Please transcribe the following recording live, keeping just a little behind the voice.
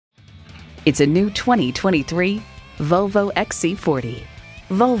It's a new 2023 Volvo XC40.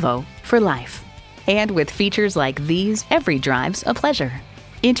 Volvo for life. And with features like these, every drive's a pleasure.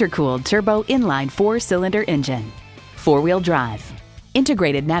 Intercooled turbo inline 4-cylinder engine, 4-wheel drive,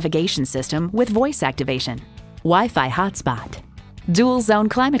 integrated navigation system with voice activation, Wi-Fi hotspot, dual zone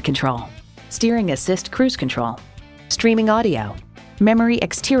climate control, steering assist cruise control, streaming audio, memory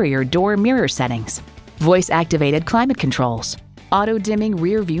exterior door mirror settings, voice activated climate controls, auto dimming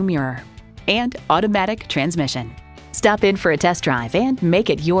rear view mirror, and automatic transmission. Stop in for a test drive and make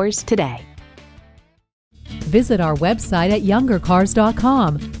it yours today. Visit our website at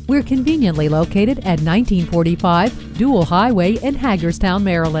youngercars.com. We're conveniently located at 1945 Dual Highway in Hagerstown,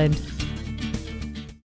 Maryland.